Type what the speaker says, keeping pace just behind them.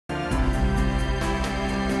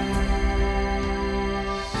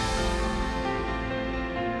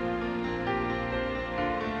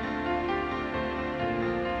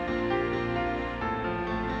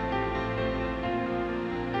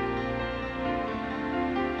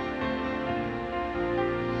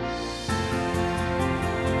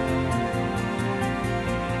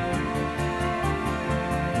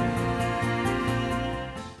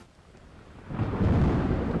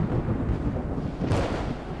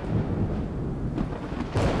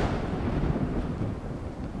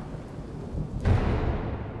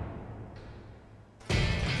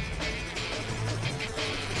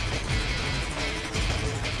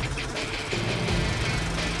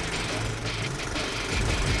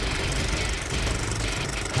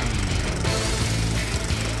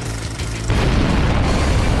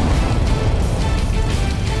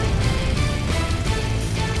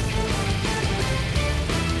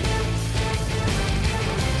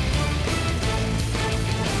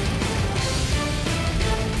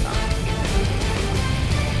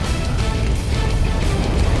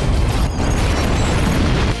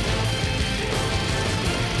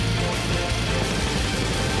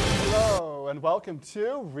and welcome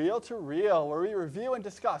to Reel, where we review and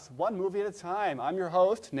discuss one movie at a time. I'm your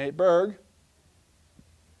host, Nate Berg.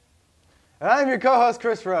 And I'm your co-host,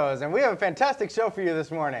 Chris Rose, and we have a fantastic show for you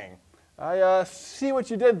this morning. I see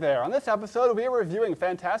what you did there. On this episode, we are reviewing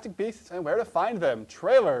Fantastic Beasts and Where to Find Them.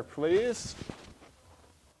 Trailer, please.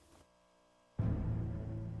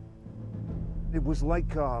 It was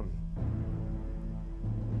like a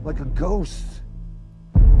ghost.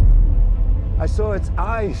 I saw its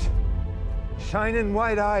eyes, shining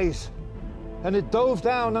white eyes, and it dove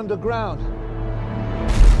down underground.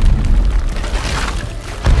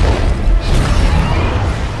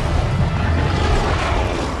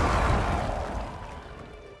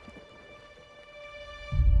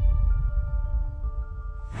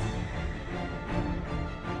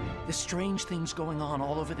 There's strange things going on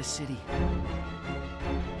all over the city.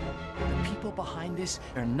 The people behind this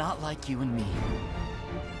are not like you and me.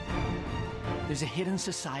 There's a hidden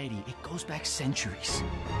society. It goes back centuries.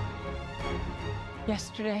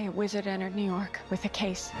 Yesterday, a wizard entered New York with a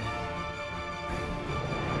case.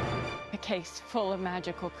 A case full of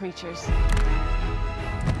magical creatures.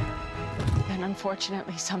 And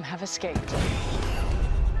unfortunately, some have escaped.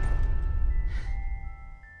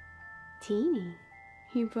 Teeny,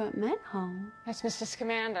 you brought Met home. That's Mr.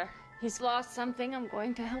 Scamander. He's lost something I'm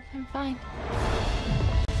going to help him find.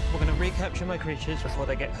 We're going to recapture my creatures before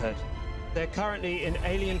they get hurt. They're currently in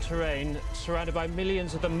alien terrain, surrounded by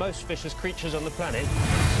millions of the most vicious creatures on the planet.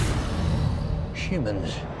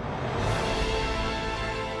 Humans.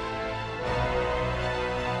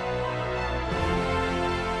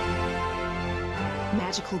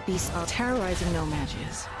 Magical beasts are terrorizing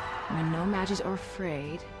no-magies. When no-magies are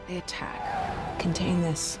afraid, they attack. Contain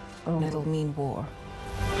this, or it'll mean war.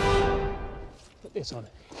 Put this on.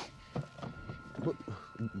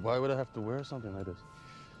 Why would I have to wear something like this?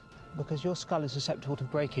 Because your skull is susceptible to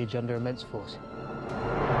breakage under immense force.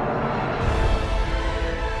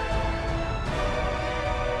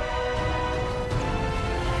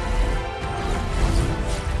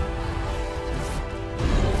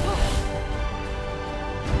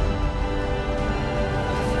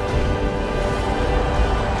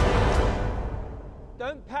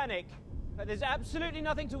 Don't panic. There's absolutely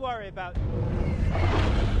nothing to worry about.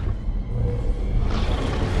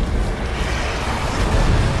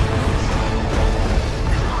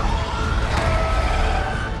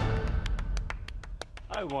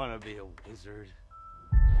 I want to be a wizard.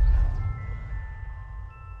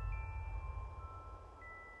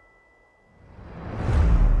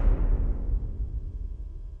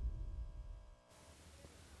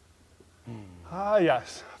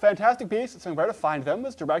 Yes. Fantastic Beasts and Where to Find Them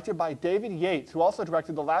was directed by David Yates, who also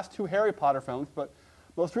directed the last two Harry Potter films, but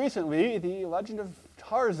most recently, The Legend of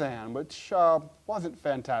Tarzan, which wasn't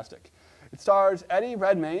fantastic. It stars Eddie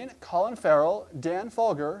Redmayne, Colin Farrell, Dan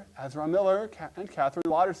Folger, Ezra Miller, and Catherine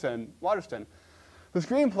Waterston. The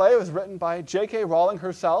screenplay was written by J.K. Rowling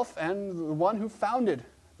herself and the one who founded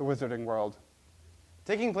the Wizarding World.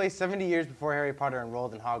 Taking place 70 years before Harry Potter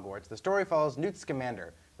enrolled in Hogwarts, the story follows Newt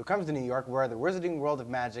Scamander, who comes to New York where the Wizarding World of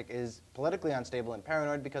magic is politically unstable and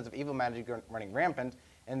paranoid because of evil magic running rampant,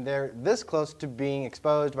 and they're this close to being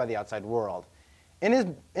exposed by the outside world. In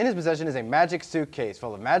his possession is a magic suitcase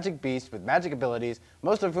full of magic beasts with magic abilities,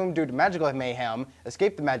 most of whom, due to magical mayhem,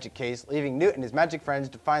 escape the magic case, leaving Newt and his magic friends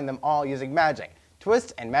to find them all using magic.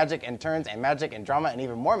 Twists and magic and turns and magic and drama and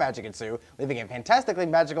even more magic ensue, leaving a fantastically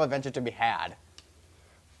magical adventure to be had.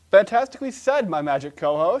 Fantastically said, my magic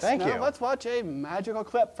co-host. Thank you. Now let's watch a magical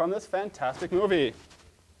clip from this fantastic movie.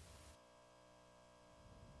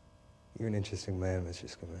 You're an interesting man, Mr.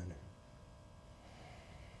 Scamander.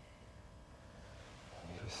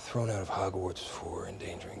 You were thrown out of Hogwarts for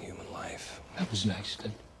endangering human life. That was an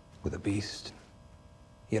accident. With a beast.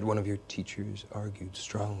 Yet one of your teachers argued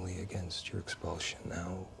strongly against your expulsion.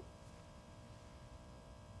 Now,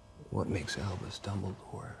 what makes Albus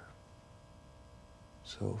Dumbledore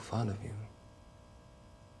so fond of you?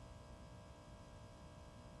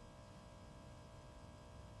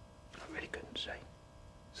 I really couldn't say.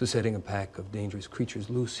 So setting a pack of dangerous creatures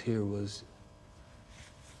loose here was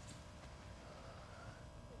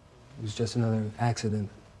just another accident.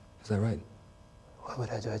 Is that right? Why would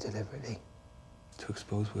I do it deliberately? To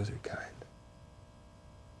expose wizard kind.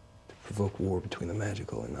 To provoke war between the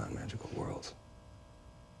magical and non-magical worlds.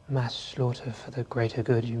 Mass slaughter for the greater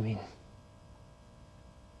good, you mean?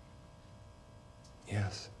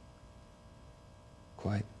 Yes.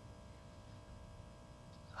 Quite.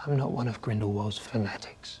 I'm not one of Grindelwald's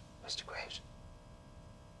fanatics, Mr. Graves.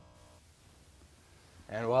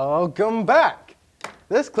 And welcome back!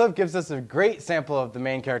 This clip gives us a great sample of the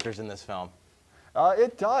main characters in this film.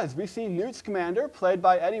 It does. We see Newt Scamander, played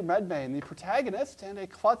by Eddie Redmayne, the protagonist, and a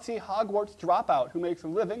klutzy Hogwarts dropout who makes a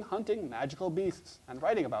living hunting magical beasts and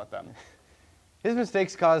writing about them. His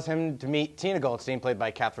mistakes caused him to meet Tina Goldstein, played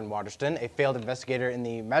by Catherine Waterston, a failed investigator in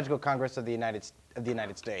the Magical Congress of the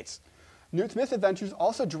United States. Newt's misadventures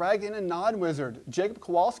also dragged in a non-wizard, Jacob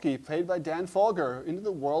Kowalski, played by Dan Folger, into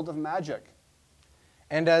the world of magic.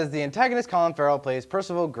 And as the antagonist, Colin Farrell plays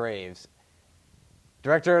Percival Graves,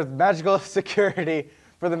 Director of Magical Security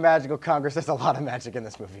for the Magical Congress. There's a lot of magic in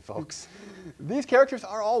this movie, folks. These characters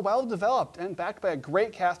are all well developed and backed by a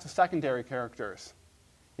great cast of secondary characters.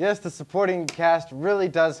 Yes, the supporting cast really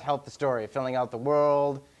does help the story, filling out the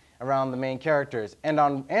world around the main characters. And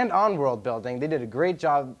on world building, they did a great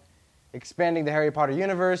job expanding the Harry Potter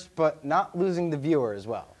universe, but not losing the viewer as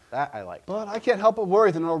well. That I like. But I can't help but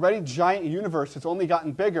worry that an already giant universe has only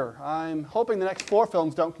gotten bigger. I'm hoping the next 4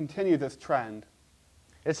 films don't continue this trend.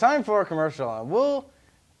 It's time for a commercial, and we'll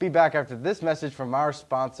be back after this message from our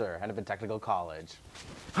sponsor, Hennepin Technical College.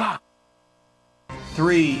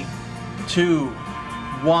 3, 2,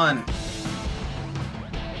 1.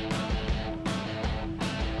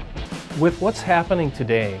 With what's happening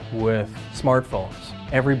today with smartphones,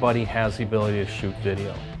 everybody has the ability to shoot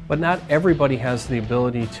video. But not everybody has the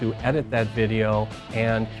ability to edit that video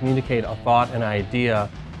and communicate a thought and idea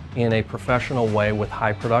in a professional way with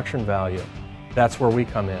high production value. That's where we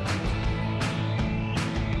come in.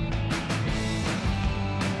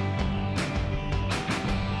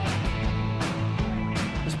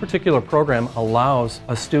 This particular program allows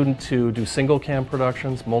a student to do single-cam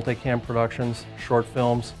productions, multi-cam productions, short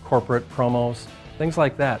films, corporate promos, things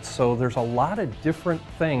like that. So there's a lot of different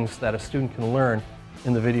things that a student can learn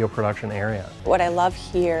in the video production area. What I love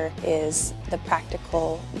here is the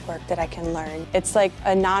practical work that I can learn. It's like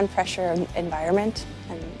a non-pressure environment,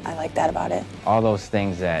 and I like that about it. All those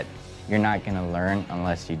things that you're not going to learn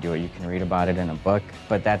unless you do it. You can read about it in a book,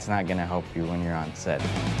 but that's not going to help you when you're on set.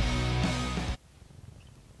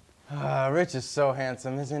 Rich is so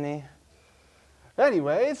handsome, isn't he?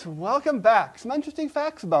 Anyways, welcome back. Some interesting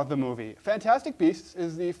facts about the movie. Fantastic Beasts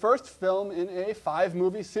is the first film in a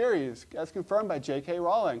 5-movie series, as confirmed by J.K.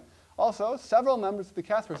 Rowling. Also, several members of the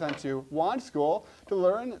cast were sent to wand school to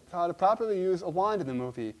learn how to properly use a wand in the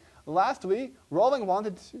movie. Lastly, Rowling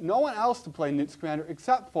wanted no one else to play Newt Scamander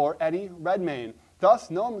except for Eddie Redmayne.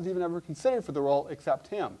 Thus, no one was even ever considered for the role except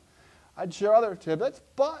him. I'd share other tidbits,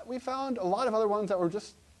 but we found a lot of other ones that were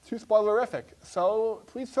just too spoilerific, so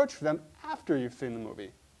please search for them after you've seen the movie.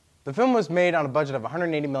 The film was made on a budget of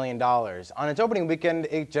 $180 million. On its opening weekend,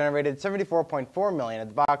 it generated $74.4 million at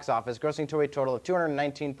the box office, grossing to a total of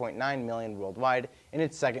 $219.9 million worldwide in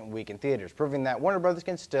its second week in theaters, proving that Warner Brothers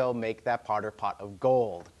can still make that Potter pot of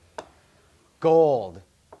gold. Gold.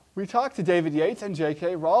 We talked to David Yates and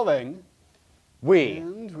J.K. Rowling.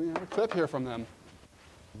 And we have a clip here from them.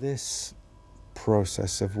 This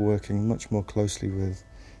process of working much more closely with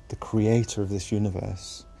the creator of this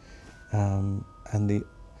universe and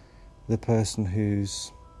the person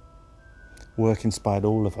whose work inspired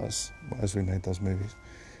all of us as we made those movies.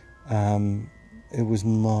 It was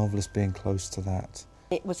marvellous being close to that.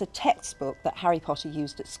 It was a textbook that Harry Potter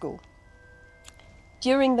used at school.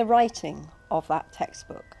 During the writing of that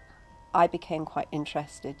textbook, I became quite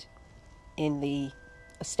interested in the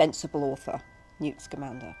ostensible author, Newt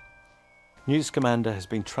Scamander. Newt Scamander has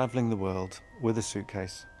been travelling the world with a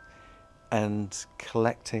suitcase and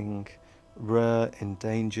collecting rare,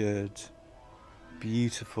 endangered,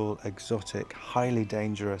 beautiful, exotic, highly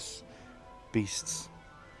dangerous beasts.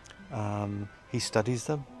 He studies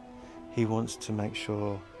them. He wants to make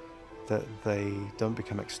sure that they don't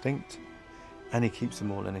become extinct, and he keeps them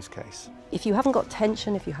all in his case. If you haven't got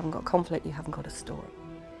tension, if you haven't got conflict, you haven't got a story.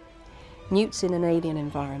 Newt's in an alien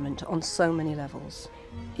environment on so many levels.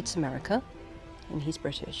 It's America, and he's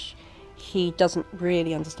British. He doesn't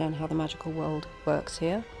really understand how the magical world works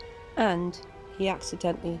here, and he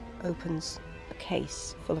accidentally opens a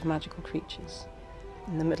case full of magical creatures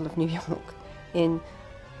in the middle of New York, in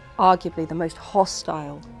arguably the most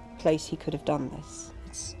hostile place he could have done this.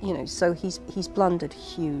 It's, you know, so he's blundered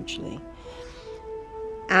hugely,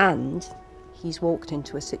 and he's walked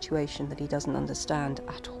into a situation that he doesn't understand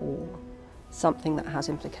at all, something that has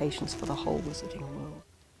implications for the whole wizarding world.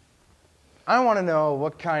 I want to know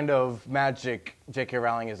what kind of magic J.K.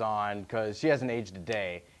 Rowling is on, because she hasn't aged a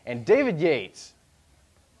day. And David Yates,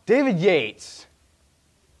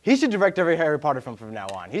 he should direct every Harry Potter film from now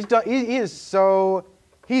on. He's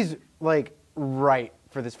like right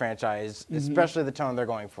for this franchise, especially the tone they're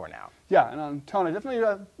going for now. Yeah, and on tone, I definitely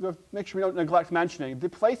make sure we don't neglect mentioning the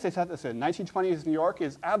place they set this in, 1920s New York,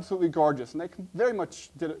 is absolutely gorgeous, and they very much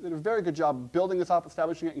did a very good job building this up,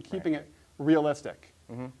 establishing it, and keeping it realistic.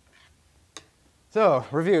 So,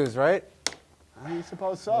 reviews, right? I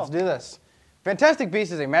suppose so. Let's do this. Fantastic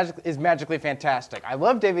Beasts is magically fantastic. I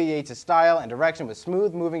love David Yates' style and direction with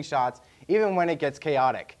smooth, moving shots, even when it gets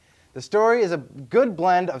chaotic. The story is a good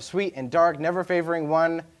blend of sweet and dark, never favoring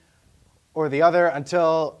one or the other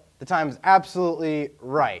until the time is absolutely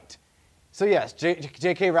right. So yes,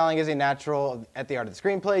 J.K. Rowling is a natural at the art of the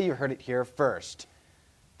screenplay. You heard it here first.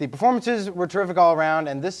 The performances were terrific all around,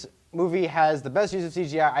 and this movie has the best use of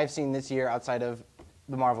CGI I've seen this year outside of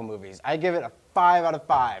the Marvel movies. I give it a 5 out of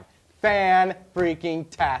 5.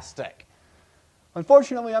 Fan-freaking-tastic.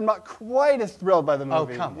 Unfortunately, I'm not quite as thrilled by the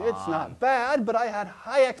movie. Oh, come on. It's not bad, but I had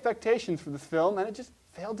high expectations for this film, and it just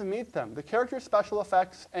failed to meet them. The characters, special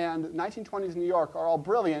effects, and 1920s New York are all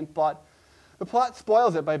brilliant, but the plot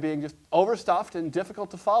spoils it by being just overstuffed and difficult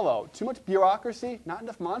to follow. Too much bureaucracy, not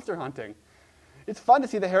enough monster hunting. It's fun to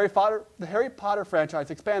see the Harry Potter franchise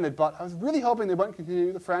expanded, but I was really hoping they wouldn't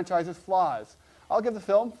continue the franchise's flaws. I'll give the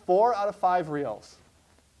film 4 out of 5 reels.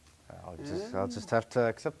 I'll just have to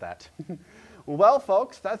accept that. Well,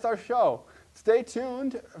 folks, that's our show. Stay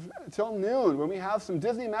tuned till noon when we have some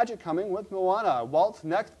Disney magic coming with Moana, Walt's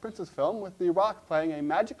next princess film, with The Rock playing a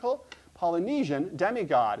magical Polynesian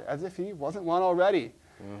demigod, as if he wasn't one already.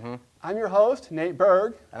 I'm your host, Nate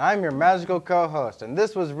Berg. And I'm your magical co-host, and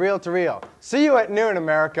this was Reel to Reel. See you at noon,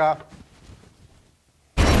 America.